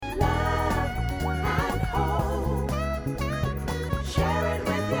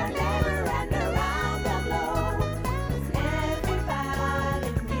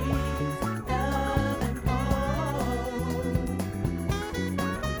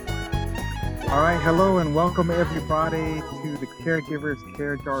All right, hello and welcome everybody to the Caregivers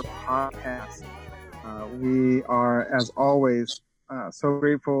CCJar podcast. We are, as always, so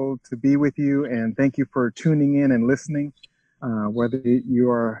grateful to be with you, and thank you for tuning in and listening. Whether you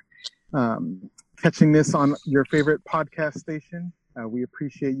are catching this on your favorite podcast station, we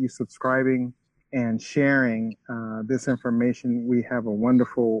appreciate you subscribing and sharing this information. We have a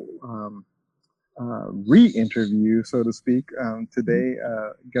wonderful re-interview, so to speak, today.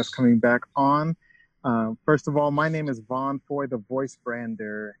 Guest coming back on. First of all, my name is Vaughn Foy, the voice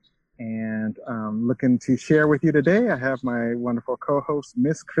brander, and looking to share with you today. I have my wonderful co-host,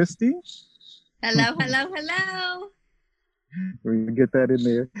 Miss Christy. Hello, hello, hello. We can get that in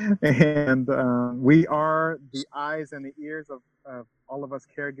there. And we are the eyes and the ears of all of us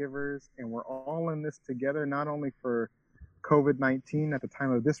caregivers, and we're all in this together, not only for COVID-19 at the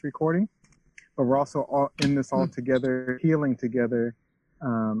time of this recording, but we're also all in this all together, healing together,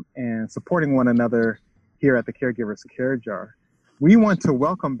 and supporting one another here at the Caregivers CCJar. We want to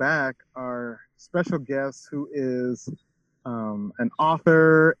welcome back our special guest, who is an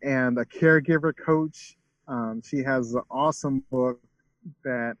author and a caregiver coach. She has an awesome book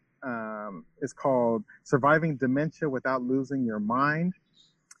that is called Surviving Dementia Without Losing Your Mind.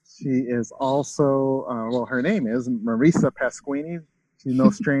 She is also, her name is Marisa Pasquini. She's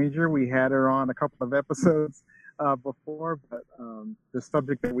no stranger. We had her on a couple of episodes before, but the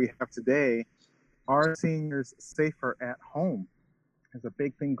subject that we have today, are seniors safer at home? There's a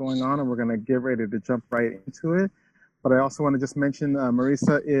big thing going on, and we're going to get ready to jump right into it. But I also want to just mention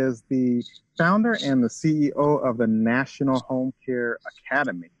Marisa is the founder and the CEO of the National Home Care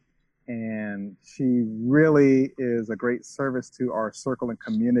Academy. And she really is a great service to our circle and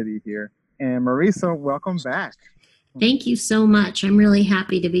community here. And Marisa, welcome back. Thank you so much. I'm really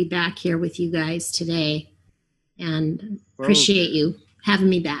happy to be back here with you guys today, and appreciate you having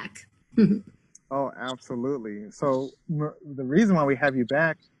me back. Oh, absolutely. So the reason why we have you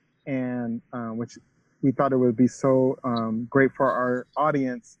back, and which we thought it would be so great for our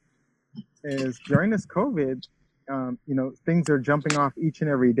audience, is during this COVID, things are jumping off each and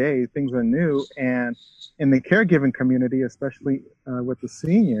every day. Things are new. And in the caregiving community, especially with the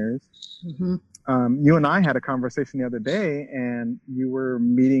seniors, you and I had a conversation the other day, and you were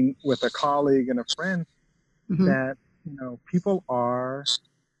meeting with a colleague and a friend that, people are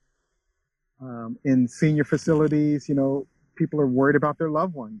in senior facilities, people are worried about their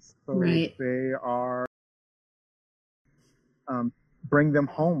loved ones. So they are bring them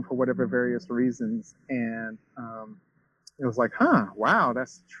home for whatever various reasons. And it was like, wow,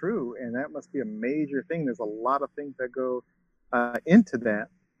 that's true. And that must be a major thing. There's a lot of things that go into that.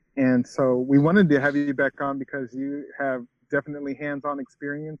 And so we wanted to have you back on because you have definitely hands-on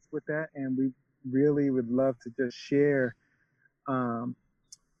experience with that. And we really would love to just share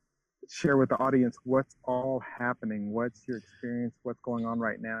with the audience what's all happening. What's your experience? What's going on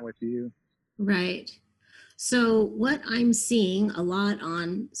right now with you? Right. So what I'm seeing a lot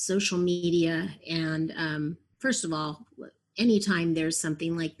on social media, and first of all, anytime there's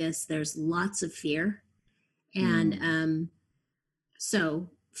something like this, there's lots of fear. And so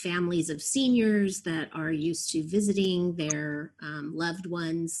families of seniors that are used to visiting their loved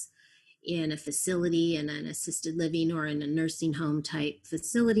ones in a facility, in an assisted living or in a nursing home type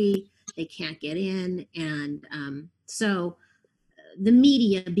facility, they can't get in. And so the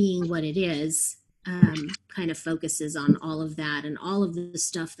media, being what it is, kind of focuses on all of that and all of the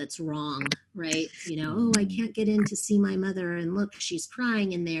stuff that's wrong, right? I can't get in to see my mother, and look, she's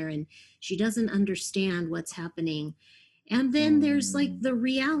crying in there and she doesn't understand what's happening. And then there's like the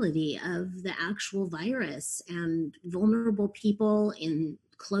reality of the actual virus and vulnerable people in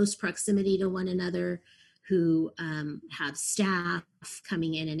close proximity to one another who have staff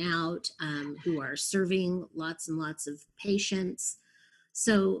coming in and out, who are serving lots and lots of patients.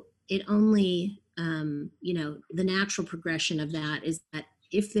 So it only, the natural progression of that is that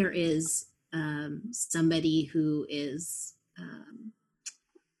if there is somebody who is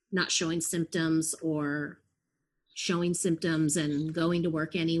not showing symptoms or showing symptoms and going to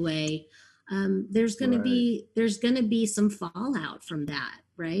work anyway, there's going to be some fallout from that,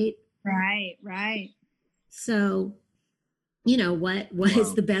 right? Right. So, what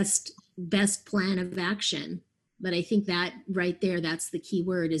is the best plan of action? But I think that right there, that's the key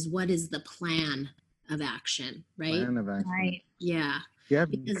word, is what is the plan of action, right? Plan of action. Right. Yeah. Yeah,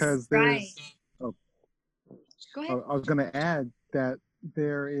 because there's... Oh, go ahead. I was going to add that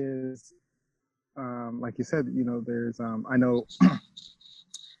there is, like you said, there's, I know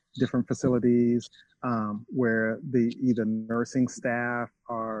different facilities where the either nursing staff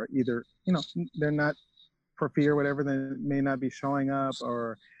are either, they're not, for fear, whatever, they may not be showing up,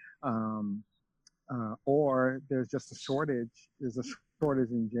 or or there's just a shortage. There's a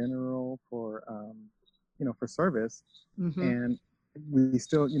shortage in general for for service, Mm-hmm. and we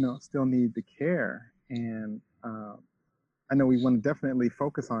still still need the care. And I know we want to definitely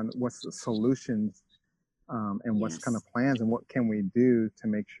focus on what's the solutions, and what's kind of Yes. plans and what can we do to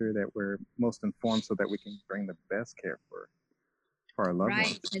make sure that we're most informed so that we can bring the best care for our loved Right,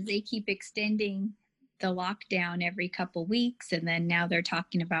 ones. because they keep extending the lockdown every couple weeks, and then now they're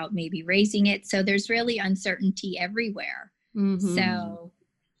talking about maybe raising it. So there's really uncertainty everywhere. Mm-hmm. So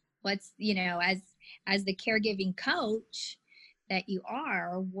what's, as the caregiving coach that you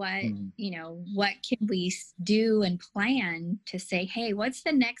are, what what can we do and plan to say, hey, what's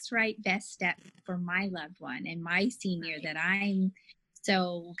the next right best step for my loved one and my senior that I'm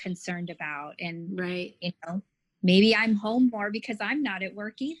so concerned about? And Right. maybe I'm home more because I'm not at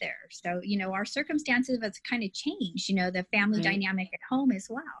work either. So our circumstances have kind of changed, the family Right. dynamic at home as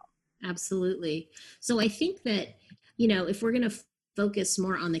well. Absolutely. So I think that, if we're going to focus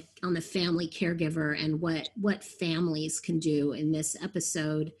more on the family caregiver and what families can do in this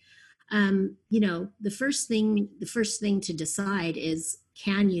episode, the first thing to decide is,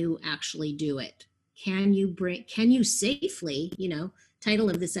 can you actually do it? Can you safely, title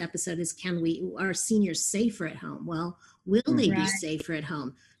of this episode is, are seniors safer at home? Well, will they be Right. safer at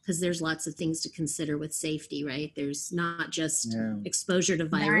home? Because there's lots of things to consider with safety, right? There's not just exposure to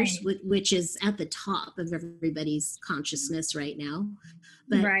virus, Right. which is at the top of everybody's consciousness right now.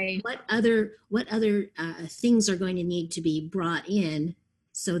 But Right. what other things are going to need to be brought in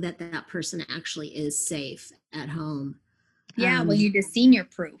so that person actually is safe at home? Yeah, we need to senior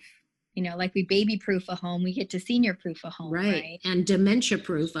proof. Like we baby proof a home, we get to senior proof a home, right? And dementia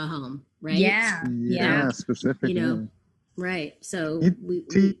proof a home, right? Yeah. Specific. Right. So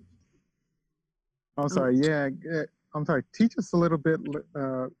I'm sorry. Teach us a little bit.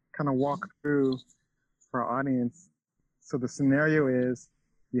 Kind of walk through for our audience. So the scenario is,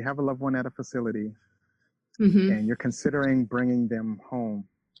 you have a loved one at a facility, and you're considering bringing them home.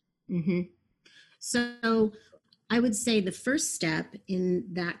 Mm-hmm. So I would say the first step in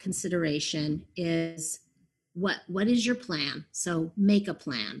that consideration is, what is your plan? So make a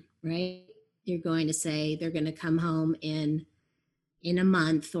plan, right? You're going to say they're going to come home in a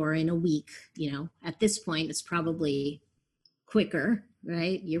month or in a week. At this point, it's probably quicker,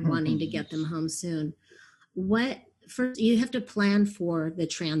 right? You're wanting to get them home soon. First, you have to plan for the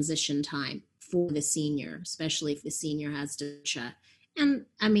transition time for the senior, especially if the senior has dementia. And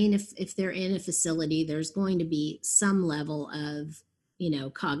I mean, if they're in a facility, there's going to be some level of,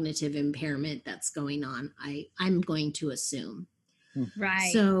 cognitive impairment that's going on. I'm going to assume.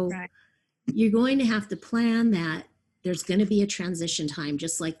 Right. So right. You're going to have to plan that there's going to be a transition time,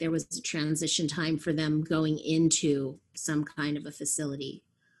 just like there was a transition time for them going into some kind of a facility.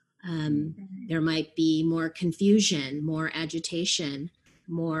 There might be more confusion, more agitation,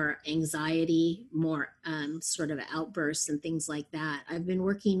 more anxiety, more sort of outbursts and things like that. I've been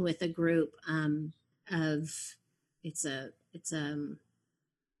working with a group it's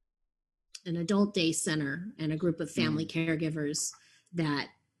an adult day center and a group of family caregivers that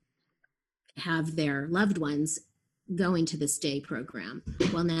have their loved ones going to this day program.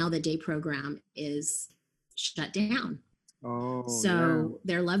 Well, now the day program is shut down.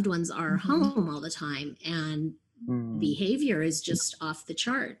 Their loved ones are home all the time, and behavior is just off the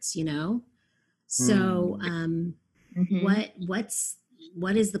charts, So what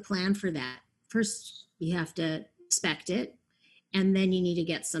is the plan for that? First, you have to expect it, and then you need to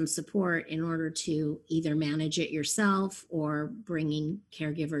get some support in order to either manage it yourself or bringing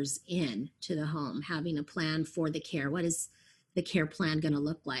caregivers in to the home, having a plan for the care. What is the care plan going to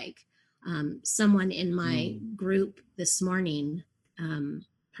look like? Someone in my group this morning,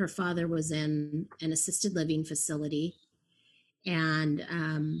 her father was in an assisted living facility, and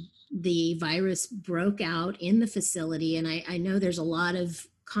the virus broke out in the facility. And I know there's a lot of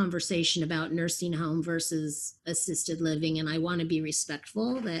conversation about nursing home versus assisted living, and I want to be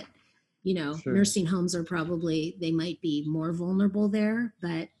respectful that nursing homes are probably, they might be more vulnerable there,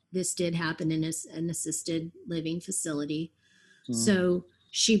 but this did happen in an assisted living facility. So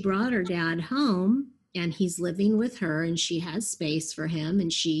she brought her dad home, and he's living with her, and she has space for him,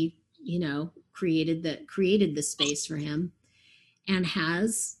 and she created the space for him, and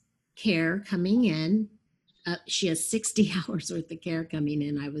has care coming in. She has 60 hours worth of care coming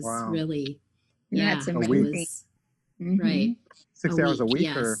in. I was really, that's amazing. Right. 60 hours a week,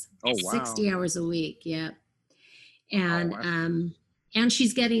 yes. Or 60 hours a week. Yeah. And, and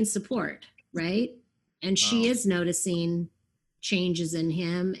she's getting support, right? And she is noticing changes in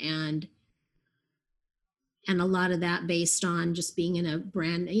him, and And a lot of that based on just being in a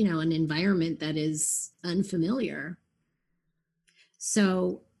brand, an environment that is unfamiliar.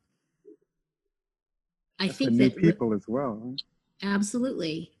 So I think new that people as well. Right?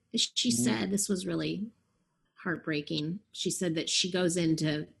 Absolutely. She said this was really heartbreaking. She said that she goes in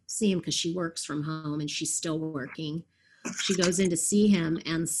to see him because she works from home and she's still working. She goes in to see him,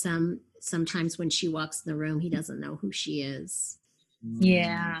 and sometimes when she walks in the room, he doesn't know who she is.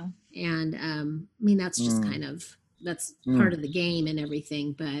 Yeah. And I mean, that's just kind of, that's part of the game and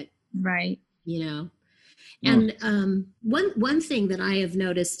everything, but right. And one thing that I have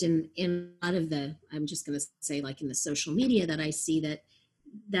noticed in a lot of the, I'm just going to say, like in the social media that I see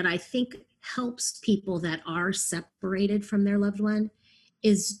that I think helps people that are separated from their loved one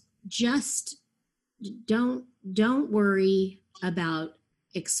is just don't worry about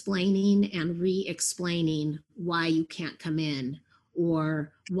explaining and re-explaining why you can't come in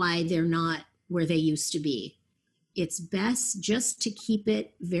or why they're not where they used to be. It's best just to keep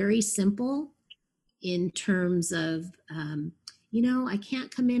it very simple in terms of, I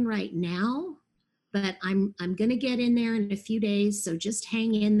can't come in right now, but I'm going to get in there in a few days. So just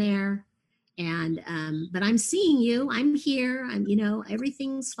hang in there. And, but I'm seeing you, I'm here,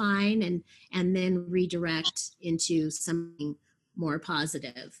 everything's fine. And then redirect into something more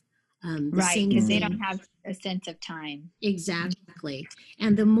positive. Right. Because they don't have a sense of time. Exactly.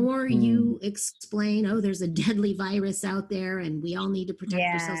 And the more you explain, oh, there's a deadly virus out there and we all need to protect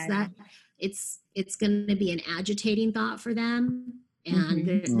ourselves, that it's going to be an agitating thought for them. And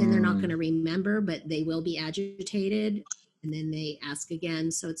then they're not going to remember, but they will be agitated. And then they ask again.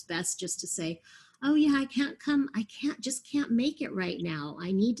 So it's best just to say, oh yeah, I can't come. I can't make it right now.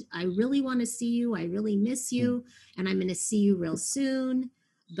 I really want to see you. I really miss you. And I'm going to see you real soon.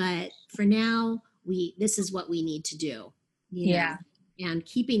 But for now, this is what we need to do, know, and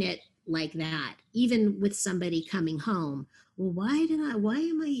keeping it like that, even with somebody coming home. Well, why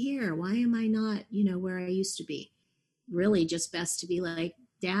am I here? Why am I not, where I used to be? Really just best to be like,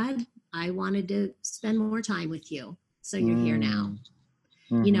 Dad, I wanted to spend more time with you. So you're here now,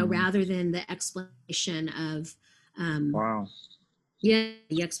 rather than the explanation of,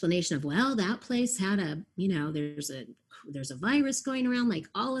 the explanation of, well, that place had there's a virus going around, like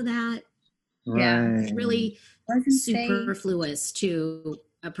all of that. It's really superfluous to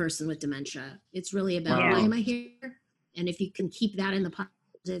a person with dementia. It's really about why am I here? And if you can keep that in the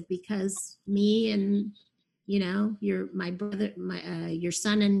positive, because me and my brother, your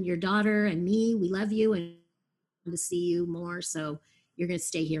son and your daughter and me, we love you and to see you more. So you're going to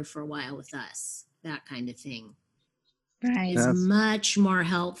stay here for a while with us. That kind of thing is much more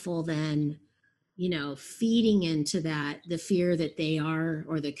helpful than feeding into that, the fear that they are,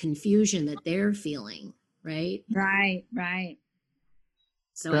 or the confusion that they're feeling. Right.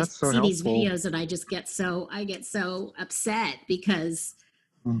 So I see these videos and I get so upset because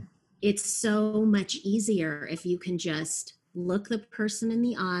it's so much easier if you can just look the person in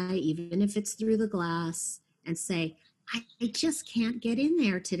the eye, even if it's through the glass, and say, I just can't get in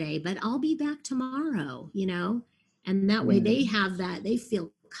there today, but I'll be back tomorrow, and that way they have that, they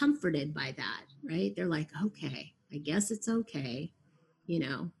feel comforted by that, right? They're like, okay, I guess it's okay,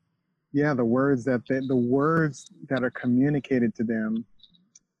 Yeah, the words that are communicated to them,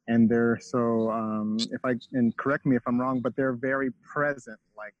 and they're so and correct me if I'm wrong, but they're very present,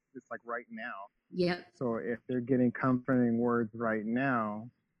 like it's like right now. Yeah. So if they're getting comforting words right now,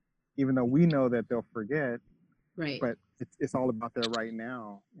 even though we know that they'll forget, right? But it's all about their right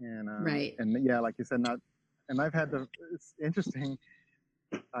now, and right. And yeah, like you said, it's interesting.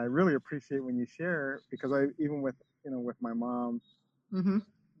 I really appreciate when you share, because even with my mom,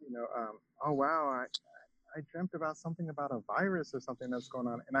 oh wow, I dreamt about something about a virus or something that's going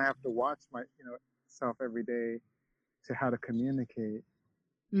on, and I have to watch my self every day to how to communicate,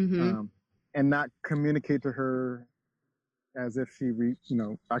 and not communicate to her as if she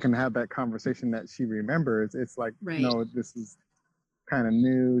I can have that conversation that she remembers. It's like, no, this is kind of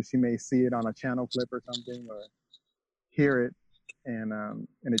new. She may see it on a channel flip or something, or hear it, and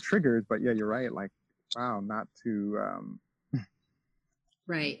it triggers. But yeah, you're right. Like, wow, not to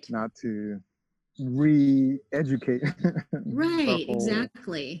not to re-educate. Right.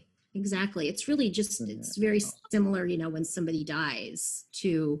 Exactly. It's really just, it's very similar, when somebody dies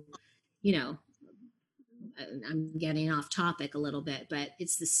to, I'm getting off topic a little bit, but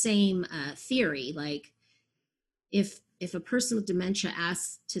it's the same theory. Like if a person with dementia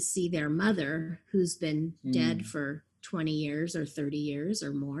asks to see their mother, who's been dead for 20 years or 30 years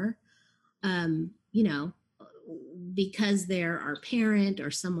or more, because they're our parent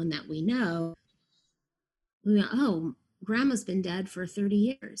or someone that we know, oh, grandma's been dead for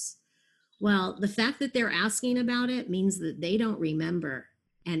 30 years. Well, the fact that they're asking about it means that they don't remember.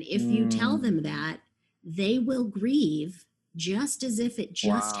 And if you tell them that, they will grieve just as if it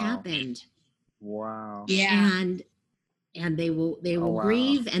just happened. Wow. Yeah. And they will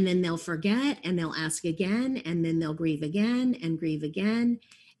grieve, and then they'll forget, and they'll ask again, and then they'll grieve again and grieve again.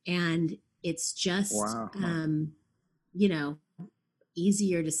 And it's just you know,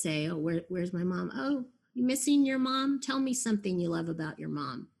 easier to say, oh, where's my mom? Oh, you missing your mom? Tell me something you love about your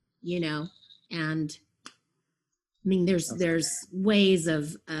mom, you know? And I mean, there's ways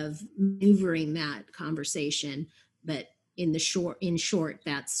of maneuvering that conversation, but in short,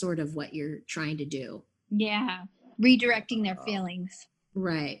 that's sort of what you're trying to do. Yeah. Redirecting their feelings.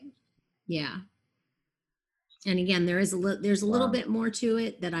 Right. Yeah. And again, there's a little bit more to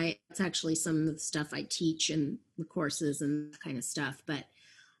it it's actually some of the stuff I teach in the courses and that kind of stuff. But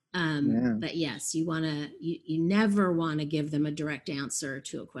yes, you never want to give them a direct answer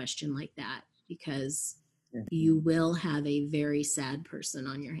to a question like that, because you will have a very sad person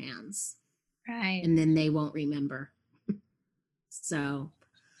on your hands. Right. And then they won't remember. So,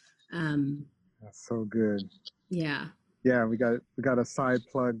 that's so good. Yeah. Yeah, we got a side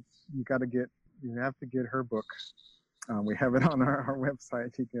plug. You have to get her book. We have it on our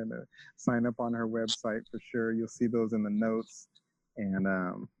website. You can sign up on her website for sure. You'll see those in the notes. And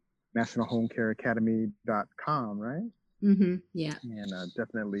nationalhomecareacademy.com, right? Mm-hmm. Yeah. And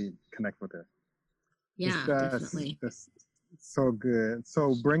definitely connect with her. Yeah, definitely. That's so good.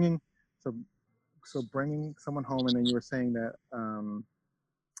 So bringing someone home, and then you were saying that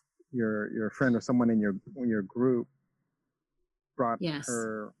your friend or someone in your group brought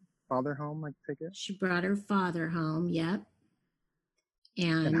her father home, I take it? She brought her father home, yep.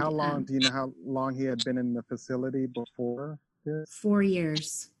 And how long, do you know how long he had been in the facility before this? 4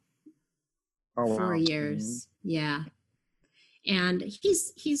 years. Oh, wow. 4 years, yeah. And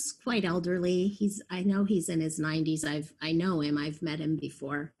he's quite elderly. I know he's in his 90s. I know him. I've met him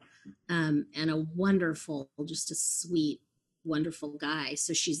before. And a wonderful, just a sweet, wonderful guy.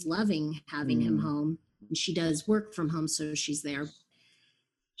 So she's loving having him home. And she does work from home, so she's there.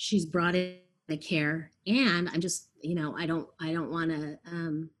 She's brought in the care, and I'm just, I don't want to.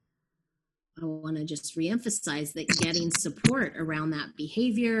 I want to just reemphasize that getting support around that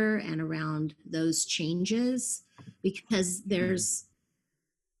behavior and around those changes, because there's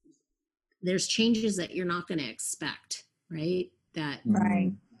changes that you're not going to expect, right?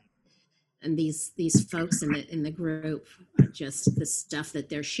 Right. And these folks in the group, just the stuff that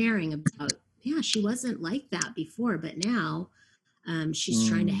they're sharing about, yeah, she wasn't like that before, but now she's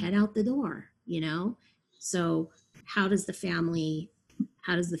trying to head out the door, So how does the family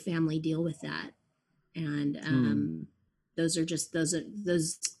deal with that? And those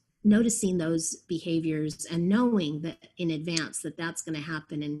noticing those behaviors and knowing that in advance that's going to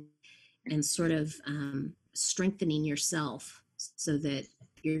happen, and sort of strengthening yourself so that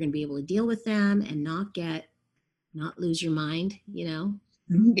you're going to be able to deal with them and not lose your mind, Yeah.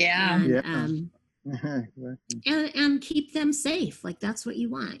 And keep them safe. Like, that's what you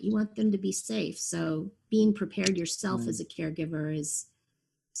want. You want them to be safe. So being prepared yourself as a caregiver is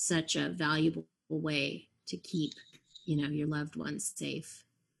such a valuable way to keep, your loved ones safe.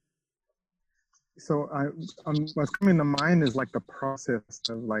 So what's coming to mind is like the process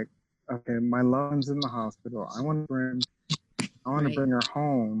of like, okay, my loved one's in the hospital. I want to bring her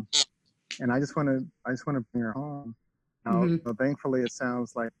home, and I just want to bring her home. Now, thankfully, it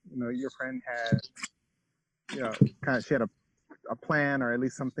sounds like your friend had, she had a plan, or at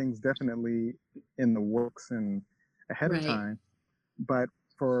least some things definitely in the works and ahead of time. But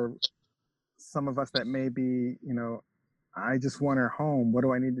for some of us that may be, I just want her home. What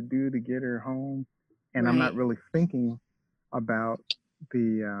do I need to do to get her home? And I'm not really thinking about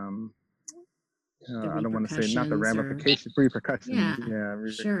the I don't want to say not the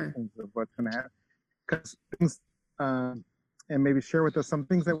repercussions. Sure. Of what's going to happen. Because things, and maybe share with us some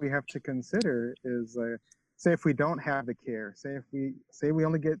things that we have to consider is, say if we don't have the care, say we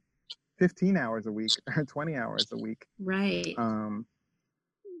only get 15 hours a week or 20 hours a week. Right.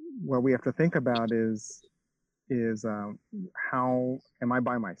 What we have to think about is how am I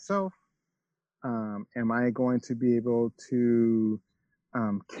by myself? Am I going to be able to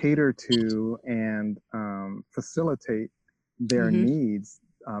cater to and facilitate their needs,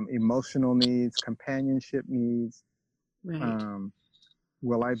 emotional needs, companionship needs? Right.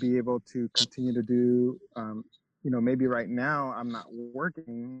 Will I be able to continue to do, maybe right now I'm not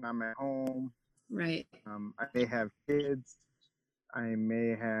working, I'm at home. Right. I may have kids. I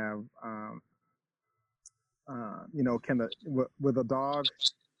may have, with a dog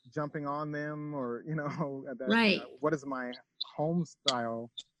jumping on them, or, right. What is my home style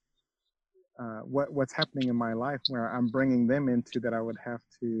what's happening in my life where I'm bringing them into that I would have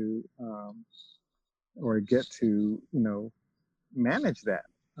to or get to, manage that.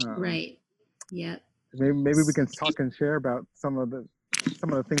 Right. Yeah. Maybe we can talk and share about some of the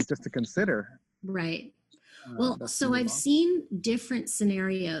things just to consider. Right. Well, so I've on. seen different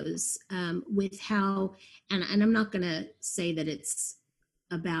scenarios with how, and I'm not going to say that it's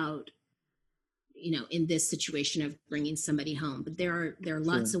about, in this situation of bringing somebody home, but there are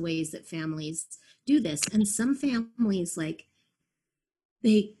lots of ways that families do this, and some families like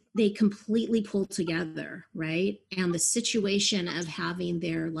they completely pull together, right? And the situation of having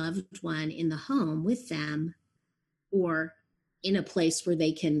their loved one in the home with them or in a place where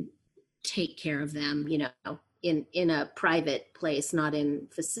they can take care of them, in a private place, not in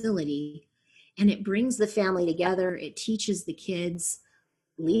facility. And it brings the family together. It teaches the kids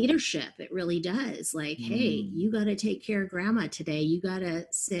leadership. It really does. Like, hey, you got to take care of grandma today. You got to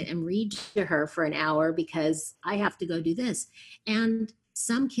sit and read to her for an hour because I have to go do this. And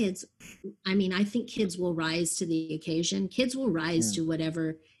some kids, I think kids will rise to the occasion. Kids will rise to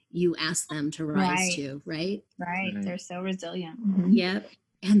whatever you ask them to rise to, right? Right. They're so resilient. Mm-hmm. Yep.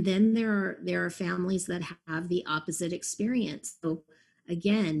 And then there are families that have the opposite experience. So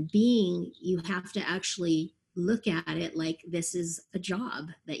again, you have to actually look at it like this is a job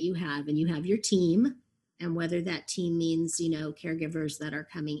that you have, and you have your team, and whether that team means, caregivers that are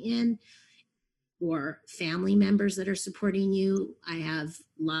coming in or family members that are supporting you. I have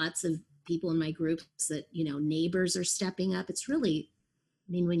lots of people in my groups that, neighbors are stepping up. It's really,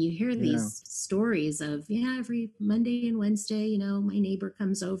 when you hear these stories of, every Monday and Wednesday, my neighbor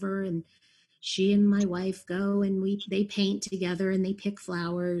comes over and she and my wife go and they paint together and they pick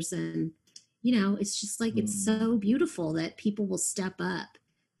flowers, and, it's just like, it's so beautiful that people will step up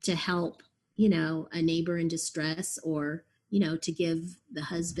to help, a neighbor in distress, or, to give the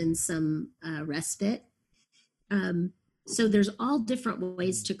husband some respite. So there's all different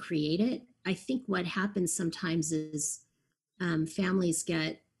ways to create it. I think what happens sometimes is families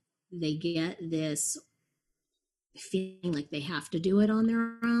get this feeling like they have to do it on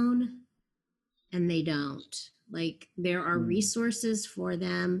their own, and they don't. Like, there are resources for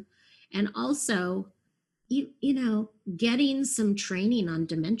them, and also getting some training on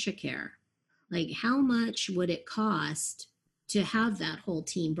dementia care. Like, how much would it cost to have that whole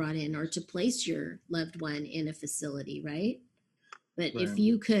team brought in, or to place your loved one in a facility, right? But if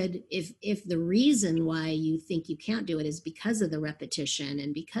you could, if the reason why you think you can't do it is because of the repetition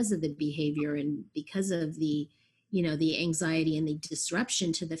and because of the behavior and because of the, the anxiety and the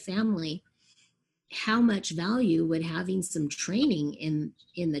disruption to the family, how much value would having some training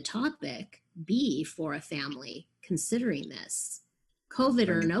in the topic be for a family considering this, COVID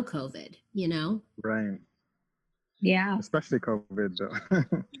or no COVID, Right. Yeah. Especially COVID though.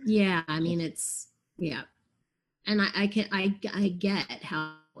 Yeah. And I get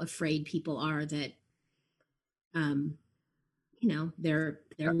how afraid people are that,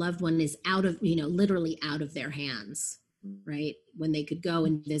 their loved one is out of, literally out of their hands, right? When they could go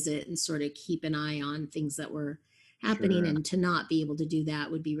and visit and sort of keep an eye on things that were happening, and to not be able to do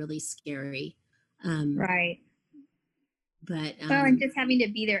that would be really scary. Right. But and just having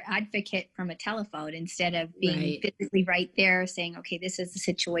to be their advocate from a telephone instead of being physically right there saying, okay, this is the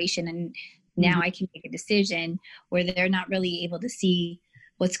situation and now I can make a decision, where they're not really able to see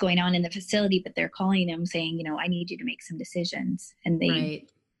what's going on in the facility, but they're calling them saying, I need you to make some decisions, and they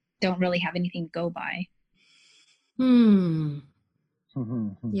don't really have anything to go by.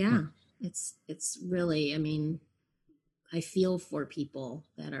 Yeah, it's really, I feel for people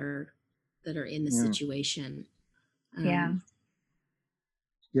that are in the situation. Yeah,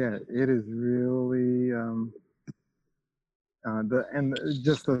 it is really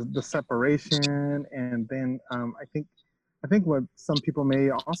just the separation, and then I think what some people may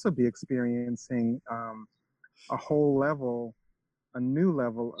also be experiencing a new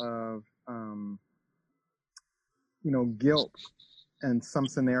level of guilt, and some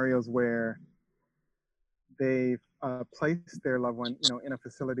scenarios where they've placed their loved one in a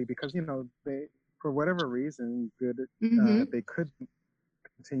facility because they, for whatever reason, they could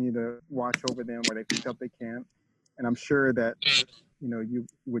continue to watch over them, or they felt they can't. And I'm sure that you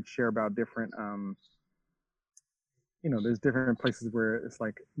would share about different there's different places where it's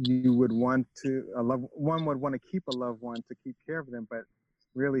like you would want to one would want to keep a loved one to keep care of them, but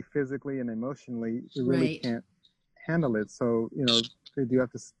really physically and emotionally you really can't handle it. So they do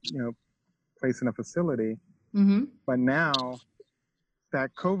have to place in a facility. But now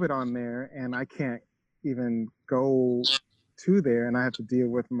that COVID on there, and I can't even go to there, and I have to deal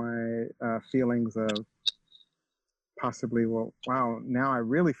with my feelings of possibly, well, wow, now I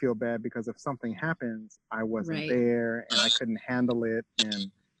really feel bad because if something happens, I wasn't there and I couldn't handle it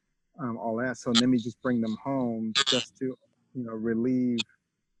and all that. So let me just bring them home just to, relieve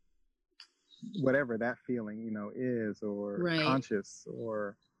whatever that feeling, is, or conscious,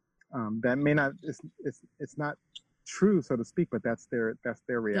 or that may not, it's not true, so to speak, but that's their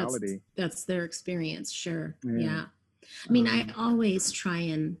reality. That's their experience. Sure. Yeah. I mean, I always try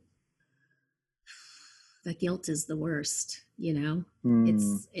and, the guilt is the worst,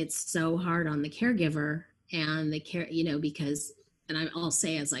 it's so hard on the caregiver and the care, because, and I'll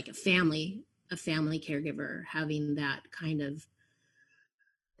say as like a family caregiver, having that kind of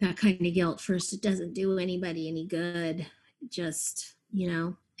guilt, first, it doesn't do anybody any good, just,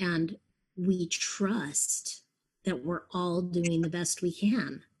 and we trust that we're all doing the best we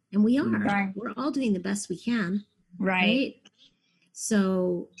can. And we are. Right. We're all doing the best we can. Right.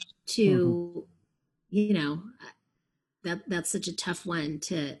 So to, that's such a tough one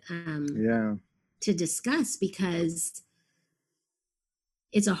to discuss, because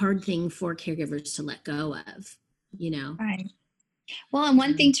it's a hard thing for caregivers to let go of, Right. Well, and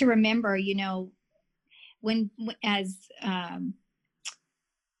one thing to remember, when as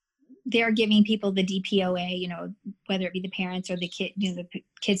they're giving people the DPOA, whether it be the parents or the kid, the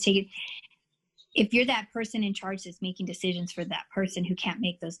kids take it. If you're that person in charge that's making decisions for that person who can't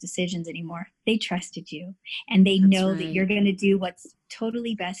make those decisions anymore, they trusted you and they know that you're going to do what's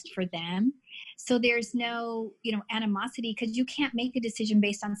totally best for them. So there's no, animosity, because you can't make a decision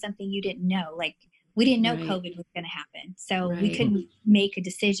based on something you didn't know. Like, we didn't know COVID was going to happen, so we couldn't make a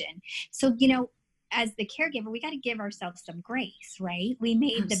decision. So, as the caregiver, we got to give ourselves some grace, right? We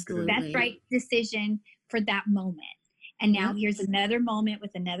made the best right decision for that moment. And now here's another moment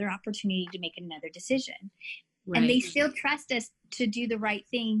with another opportunity to make another decision. And they still trust us to do the right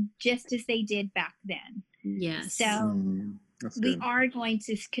thing, just as they did back then. Yes. So we are going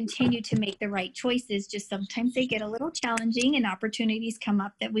to continue to make the right choices. Just sometimes they get a little challenging and opportunities come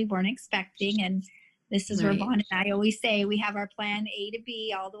up that we weren't expecting. And this is where Vaughn and I always say we have our plan A to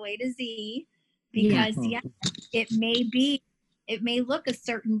B all the way to Z, because it may look a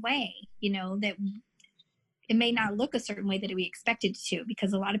certain way, that it may not look a certain way that we expected it to,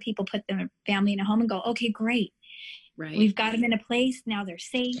 because a lot of people put their family in a home and go, okay, great. Right. We've got them in a place. Now they're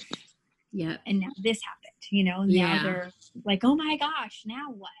safe. Yeah. And now this happened, now they're like, oh my gosh,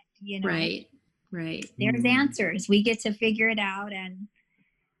 now what? Right. There's answers. We get to figure it out. And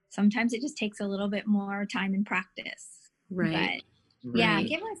sometimes it just takes a little bit more time and practice. Right. But yeah,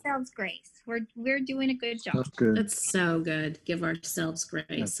 give ourselves grace. We're doing a good job. That's good. That's so good. Give ourselves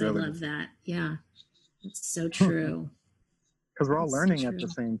grace. I love that. Yeah. It's so true. Because we're all learning at the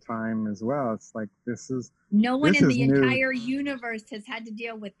same time as well. It's like, no one in the new. Entire universe has had to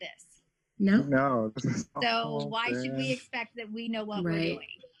deal with this. No. So why should we expect that we know what we're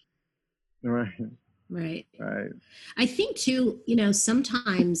doing? Right. I think too,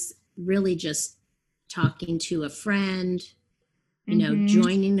 sometimes really just talking to a friend,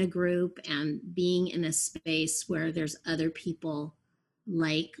 joining a group and being in a space where there's other people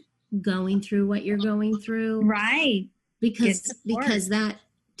like going through what you're going through. Right. Because that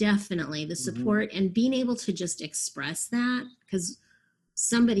definitely, the support and being able to just express that, because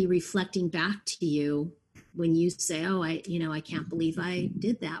somebody reflecting back to you when you say, oh, I can't believe I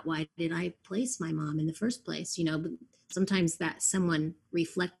did that. Why did I place my mom in the first place? But sometimes that someone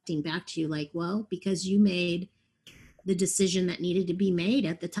reflecting back to you like, well, because you made the decision that needed to be made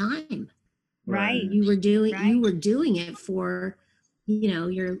at the time. Right. You were doing it for,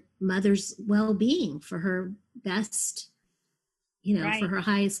 your mother's well-being, for her best, for her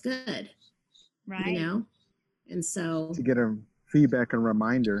highest good. Right. And so to get a feedback and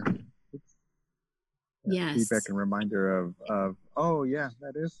reminder. Yes. Feedback and reminder of oh yeah,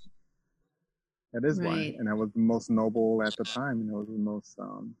 that is why. And that was the most noble at the time, and it was the most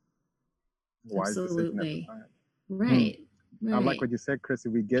wise decision at the time. Right. I like what you said, Chrissy.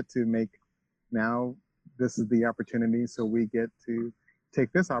 We get to make now, this is the opportunity, so we get to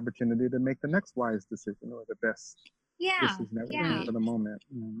take this opportunity to make the next wise decision, or the best decision that we can for the moment.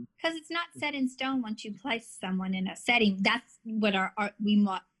 Because it's not set in stone once you place someone in a setting. That's what we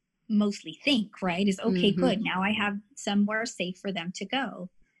mostly think, right? Is okay, good. Now I have somewhere safe for them to go.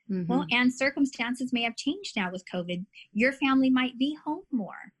 Well, and circumstances may have changed now with COVID. Your family might be home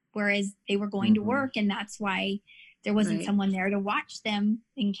more, whereas they were going to work, and that's why there wasn't someone there to watch them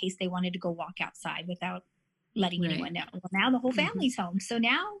in case they wanted to go walk outside without letting anyone know. Well, now the whole family's home, so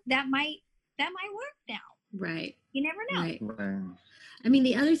now that might work now. Right. You never know. Right. Right. I mean,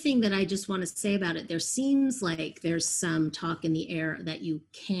 the other thing that I just want to say about it, there seems like there's some talk in the air that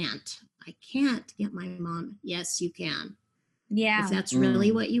I can't get my mom. Yes, you can. If Yeah. that's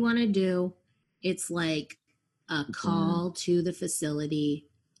really what you want to do, it's like a call to the facility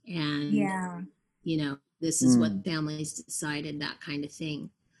and, Yeah. you know, this is what families decided, that kind of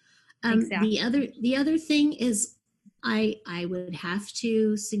thing. Exactly. The other thing is I would have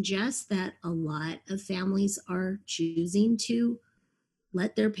to suggest that a lot of families are choosing to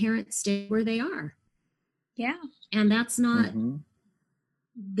let their parents stay where they are. Yeah. And that's not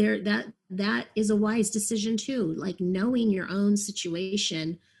there, that is a wise decision too. Like knowing your own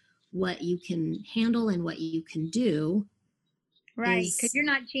situation, what you can handle and what you can do. Right. Because you're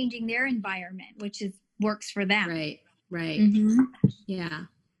not changing their environment, which is works for them. Right. Right. Mm-hmm. Yeah.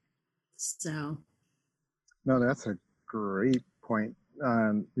 So. No, that's a great point,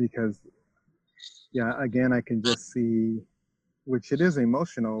 because, yeah, again, I can just see, which it is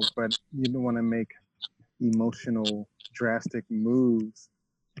emotional, but you don't want to make emotional, drastic moves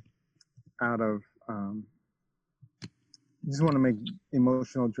out of, you just want to make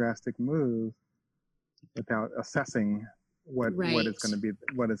emotional, drastic moves without assessing what is going to be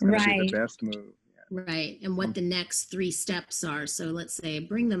the best move. Right. And what the next 3 steps are. So let's say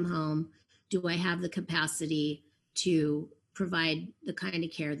bring them home. Do I have the capacity to provide the kind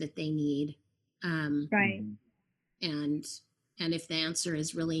of care that they need? Right. And if the answer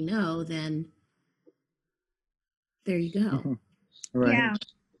is really no, then there you go. Right. Yeah.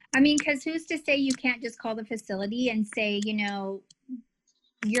 I mean, because who's to say you can't just call the facility and say, you know,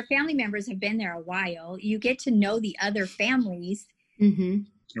 your family members have been there a while. You get to know the other families.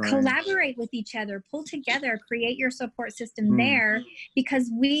 Collaborate with each other, pull together, create your support system there,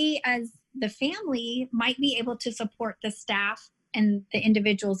 because we as the family might be able to support the staff and the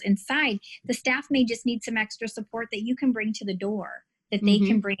individuals inside. The staff may just need some extra support that you can bring to the door, that they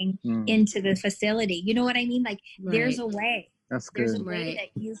can bring into the facility. You know what I mean? Like there's a way. That's good. There's a way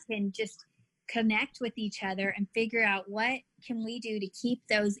that you can just connect with each other and figure out what can we do to keep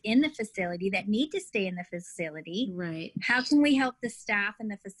those in the facility that need to stay in the facility. Right. How can we help the staff in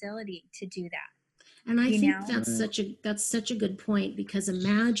the facility to do that? And I think that's such a good point, because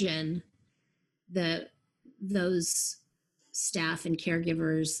imagine those staff and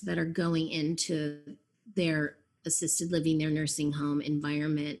caregivers that are going into their assisted living, their nursing home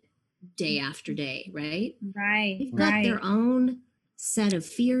environment day after day, right? Right. They've got their own set of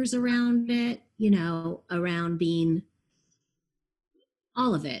fears around it, you know, around being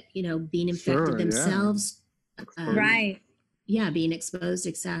all of it, you know, being infected themselves. Right. Yeah, being exposed,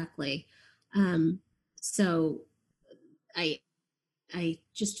 exactly. So I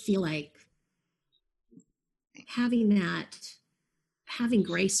just feel like having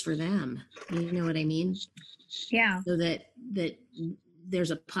grace for them, you know what I mean? Yeah. So that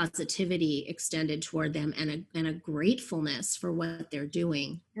there's a positivity extended toward them and a gratefulness for what they're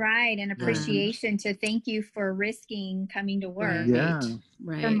doing. Right. And appreciation to thank you for risking coming to work.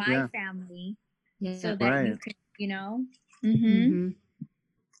 Right. For my family. Yeah. So that you could, you know.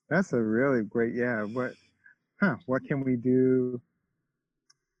 That's a really great, what can we do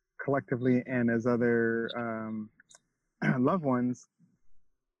collectively and as other loved ones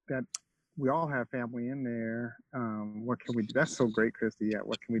that we all have family in there? What can we do? That's so great, Christy. Yeah,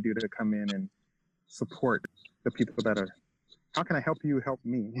 what can we do to come in and support the people that are, how can I help you help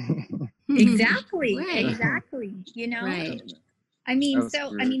me? Exactly. Right. Exactly. You know? Right. I mean, That's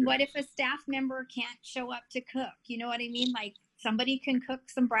really good. what if a staff member can't show up to cook? You know what I mean? Like somebody can cook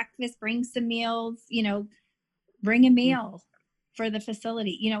some breakfast, bring some meals, you know, bring a meal for the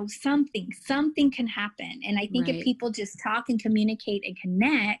facility. You know, something can happen. And I think if people just talk and communicate and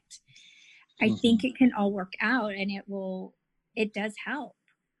connect, I think it can all work out, and it does help.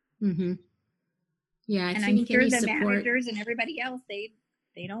 Yeah. And I'm sure the managers and everybody else, they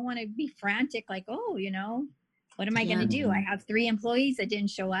don't want to be frantic, like, oh, you know, what am I going to do? I have 3 employees that didn't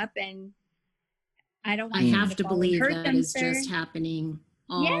show up, and I don't want I have to believe that is just happening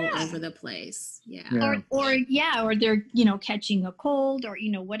all over the place. Yeah. Or they're, you know, catching a cold, or,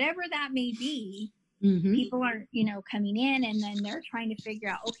 you know, whatever that may be. People are, you know, coming in, and then they're trying to figure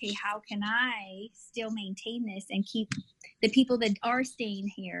out, okay, how can I still maintain this and keep the people that are staying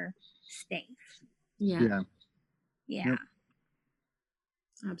here safe? Yeah. Yep.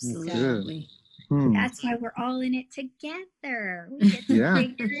 Absolutely. That's why we're all in it together. We get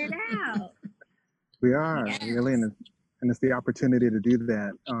to figure it out. We are really, and it's the opportunity to do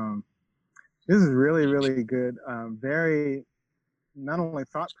that. This is really, really good. Very, not only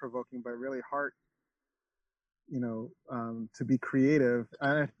thought provoking, but really heart. You know, to be creative.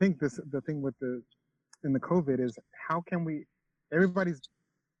 And I think the thing with the in the COVID is how can we, everybody's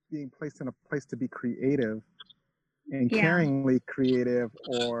being placed in a place to be creative and caringly creative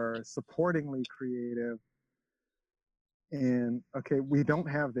or supportingly creative. And okay, we don't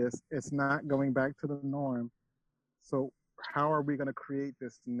have this. It's not going back to the norm. So how are we going to create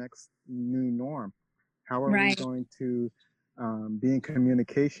this next new norm? How are we going to be in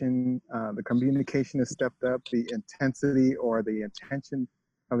communication? The communication is stepped up, the intensity or the intention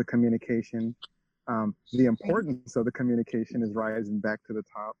of the communication, the importance of the communication is rising back to the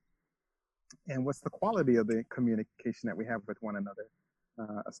top. And what's the quality of the communication that we have with one another,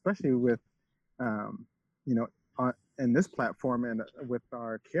 especially with, you know, in this platform and with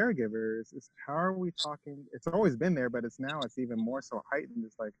our caregivers, is how are we talking? It's always been there, but it's even more so heightened.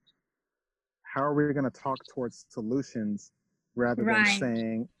 It's like, how are we going to talk towards solutions rather than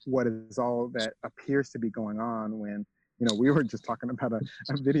saying what is all that appears to be going on when, you know, we were just talking about a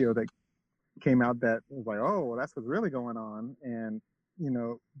video that came out that was like, oh, well, that's what's really going on. And, you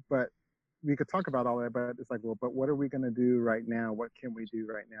know, but we could talk about all that, but it's like, well, but what are we going to do right now? What can we do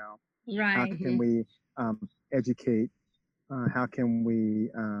right now? How can we educate? How can we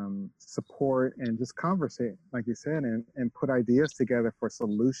support and just conversate, like you said, and put ideas together for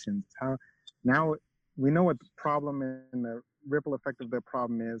solutions? How now we know what the problem and the ripple effect of the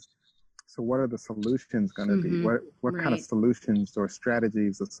problem is. So what are the solutions going to be? What kind of solutions or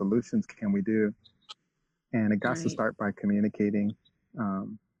strategies or solutions can we do? And it got to start by communicating,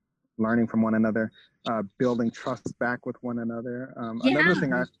 learning from one another, building trust back with one another. Another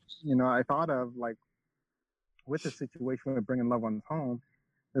thing I thought of, like with the situation of bringing loved ones home,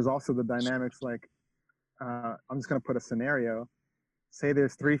 there's also the dynamics. Like I'm just going to put a scenario. Say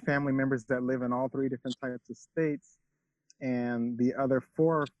there's 3 family members that live in all 3 different types of states, and the other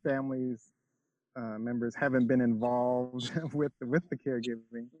 4 families members haven't been involved with the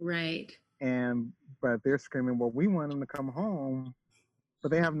caregiving. Right. But they're screaming, well, we want them to come home, but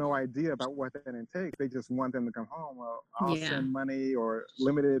they have no idea about what that entails. They just want them to come home. Well, I'll send money or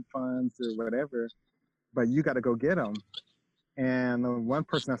limited funds or whatever, but you got to go get them. And the one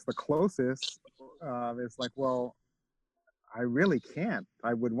person that's the closest is like, well, I really can't.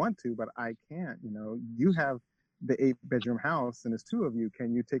 I would want to, but I can't. You know, you have the 8-bedroom house and there's 2 of you.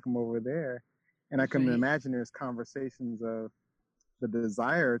 Can you take them over there? And I can imagine there's conversations of the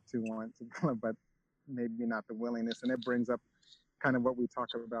desire to want to, but maybe not the willingness. And it brings up kind of what we talk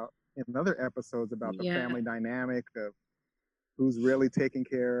about in other episodes about the family dynamic of who's really taken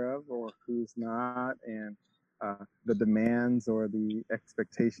care of or who's not, and the demands or the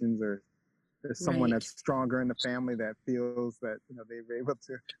expectations, or there's someone that's stronger in the family that feels that, you know, they're able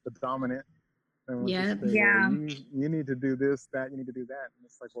to, the dominant. And say, well, you need to do this, that, you need to do that. And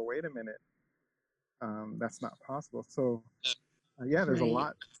it's like, well, wait a minute. That's not possible. So there's a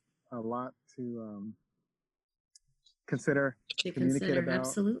lot to consider, communicate about.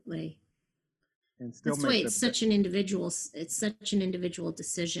 Absolutely. And still that's why it's such an individual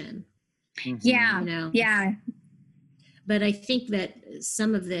decision. Yeah. You know? Yeah. But I think that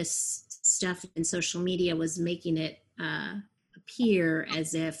some of this stuff in social media was making it appear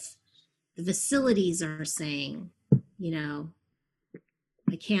as if the facilities are saying, you know,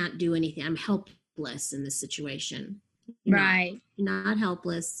 I can't do anything. I'm helpless in this situation. You're not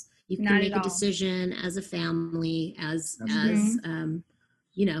helpless. You can make a decision as a family, as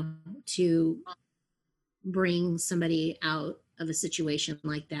you know, to bring somebody out of a situation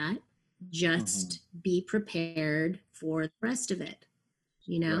like that. Just be prepared for the rest of it,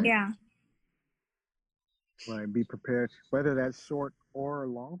 you know? Yeah. Right. Be prepared, whether that's short or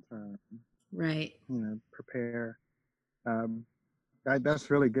long term. Right. You know, prepare. That's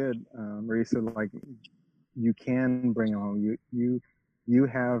really good, Marisa. Like, you can bring home. You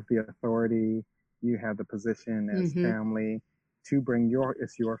have the authority. You have the position as family to bring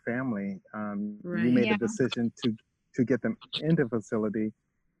it's your family. You made the decision to get them into facility.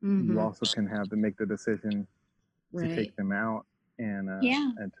 You also can make the decision to take them out and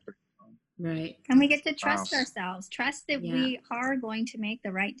to right. And we get to trust ourselves, trust that we are going to make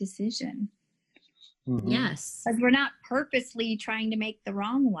the right decision. Yes. Because we're not purposely trying to make the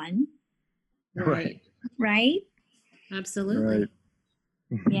wrong one. Right. Right? Absolutely.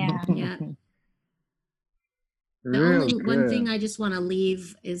 Right. Yeah. Yeah. One thing I just want to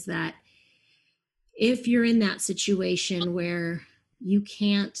leave is that if you're in that situation where you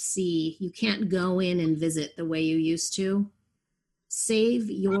can't go in and visit the way you used to, save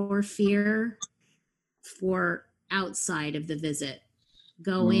your fear for outside of the visit.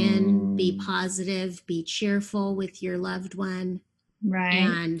 Go in, be positive, be cheerful with your loved one,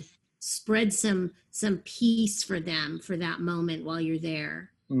 and spread some peace for them for that moment while you're there.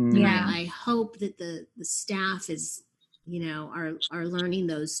 Yeah. I hope that the staff is, are learning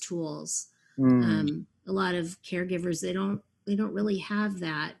those tools. A lot of caregivers, they don't really have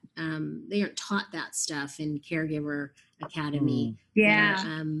that. They aren't taught that stuff in Caregiver Academy.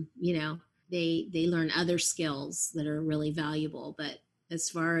 Yeah. They learn other skills that are really valuable. But as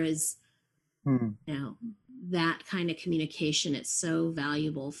far as that kind of communication, it's so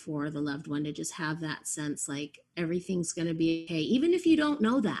valuable for the loved one to just have that sense like everything's going to be okay, even if you don't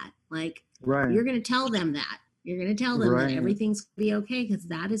know that. Like, you're going to tell them that. You're going to tell them that everything's going to be okay, because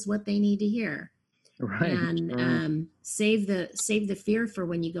that is what they need to hear. And save the fear for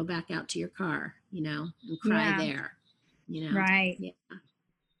when you go back out to your car, and cry there. Right. Yeah.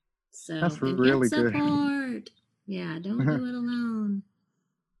 So that's and really get support. good. Yeah, don't do it alone.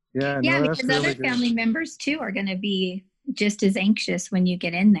 Yeah, Yeah, no, because that's really other family members too are going to be just as anxious when you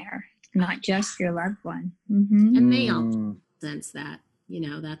get in there, not just your loved one. And they all sense that.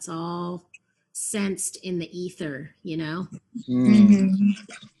 That's all sensed in the ether.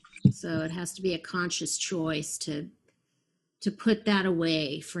 So it has to be a conscious choice to put that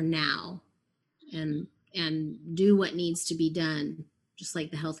away for now, and do what needs to be done, just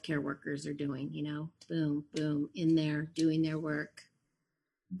like the healthcare workers are doing. Boom, boom, in there doing their work.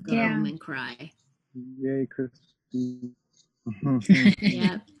 Go home and cry. Yay, Christy.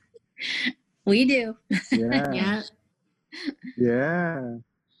 Yeah. We do. Yeah. Yeah.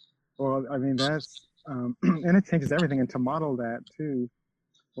 Well, I mean, that's, and it changes everything. And to model that too,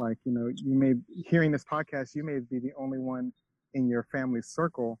 like, you may, hearing this podcast, you may be the only one in your family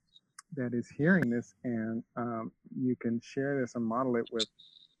circle that is hearing this, and you can share this and model it with,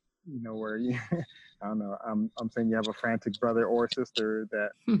 where you, I don't know, I'm saying you have a frantic brother or sister that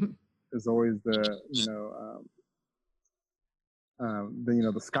is always the,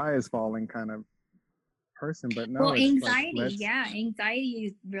 the sky is falling kind of person. But no, well, it's anxiety,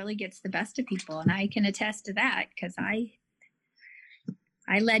 anxiety really gets the best of people, and I can attest to that because I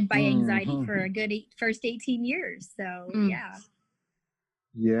led by anxiety for a good first 18 years. So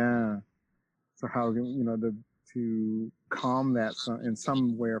yeah. So how to calm that in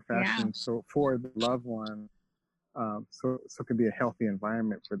some way or fashion, so for the loved one, so it can be a healthy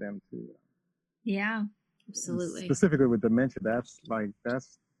environment for them to. Yeah, absolutely. Specifically with dementia, that's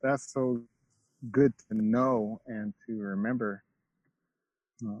so good to know and to remember.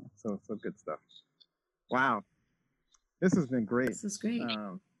 So good stuff. Wow, this has been great. This is great.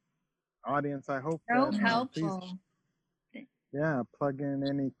 Audience, I hope so that helpful. Please, plug in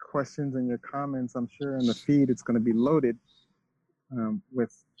any questions and your comments. I'm sure in the feed it's going to be loaded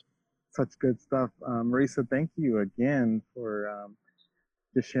with such good stuff. Marisa, thank you again for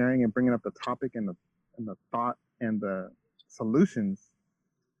just sharing and bringing up the topic and the thought and the solutions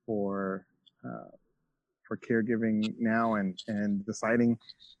for caregiving now, and deciding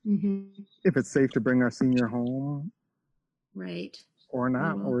if it's safe to bring our senior home, right, or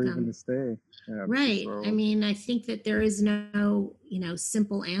not, or even to stay. Right. I mean, I think that there is no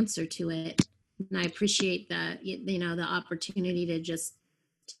simple answer to it, and I appreciate that the opportunity to just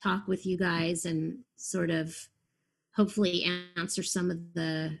talk with you guys and sort of hopefully answer some of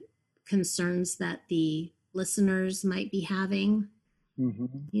the concerns that the listeners might be having.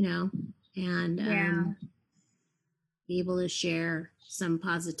 And be able to share some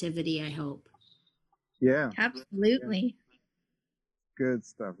positivity, I hope. Yeah, absolutely. Good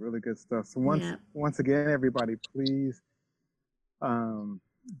stuff, really good stuff. So once again, everybody, please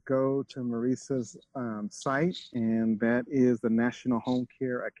go to Marisa's site, and that is the National Home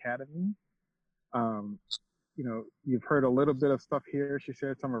Care Academy. You've heard a little bit of stuff here. She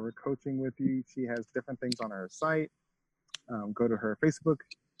shared some of her coaching with you. She has different things on her site. Go to her Facebook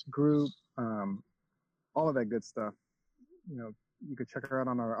group, all of that good stuff. You can check her out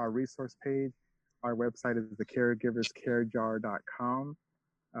on our resource page. Our website is thecaregiverscarejar.com.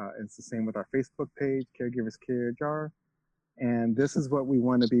 It's the same with our Facebook page, Caregivers Care Jar. And this is what we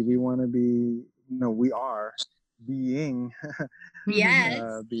want to be. We want to be, we are being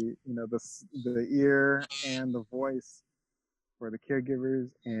the ear and the voice for the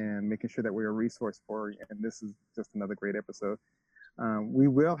caregivers, and making sure that we're a resource for you. And this is just another great episode. We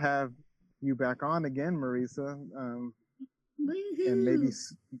will have you back on again, Marisa. And maybe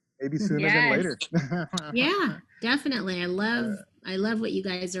sooner than later. Yeah, definitely. I love what you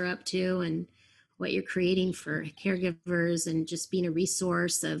guys are up to and what you're creating for caregivers, and just being a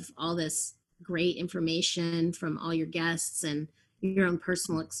resource of all this great information from all your guests and your own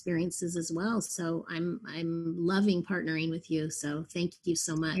personal experiences as well. So I'm loving partnering with you. So thank you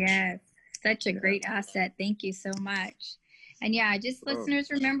so much. Yes, such a great asset. Thank you so much. And just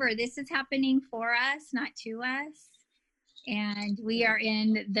listeners, remember, this is happening for us, not to us. And we are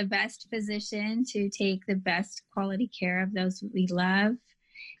in the best position to take the best quality care of those we love.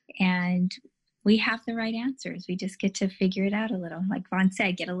 And we have the right answers. We just get to figure it out a little. Like Vaughn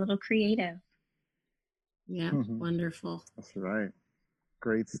said, get a little creative. Yeah, wonderful. That's right.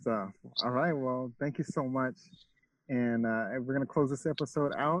 Great stuff. All right. Well, thank you so much. And we're going to close this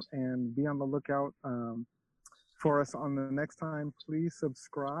episode out and be on the lookout for us on the next time. Please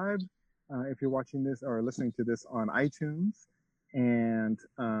subscribe if you're watching this or listening to this on iTunes, and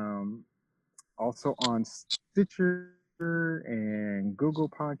also on Stitcher and Google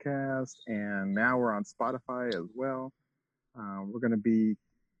Podcast, and now we're on Spotify as well. We're going to be,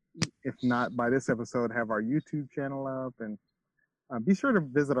 if not by this episode, have our YouTube channel up, and be sure to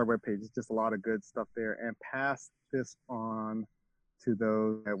visit our webpage. It's just a lot of good stuff there, and pass this on to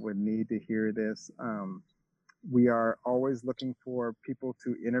those that would need to hear this. We are always looking for people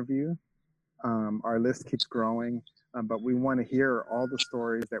to interview. Our list keeps growing, but we want to hear all the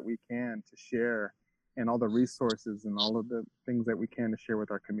stories that we can to share, and all the resources and all of the things that we can to share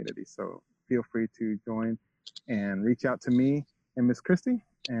with our community. So feel free to join and reach out to me and Miss Christy,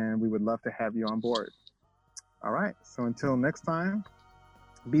 and we would love to have you on board. All right. So until next time,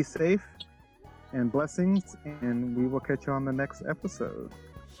 be safe and blessings, and we will catch you on the next episode.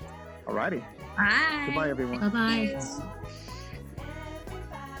 All righty. Bye. Goodbye, everyone. Bye-bye.